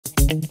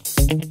Hello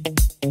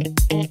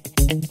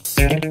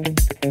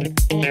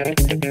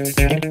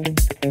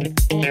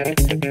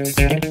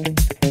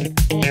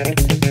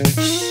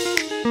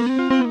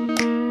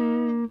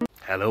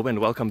and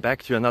welcome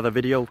back to another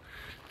video.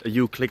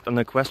 You clicked on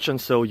a question,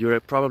 so you're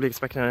probably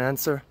expecting an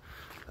answer.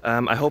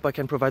 I hope I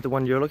can provide the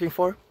one you're looking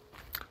for.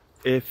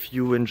 If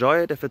you enjoy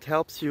it, if it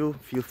helps you,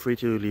 feel free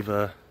to leave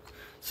a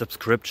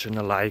subscription,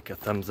 a like, a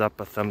thumbs up,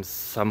 a thumbs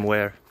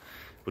somewhere.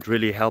 It would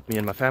really help me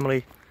and my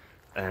family.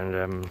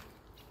 And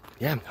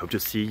yeah, hope to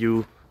see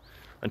you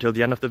until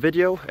the end of the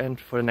video and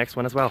for the next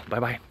one as well. Bye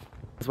bye.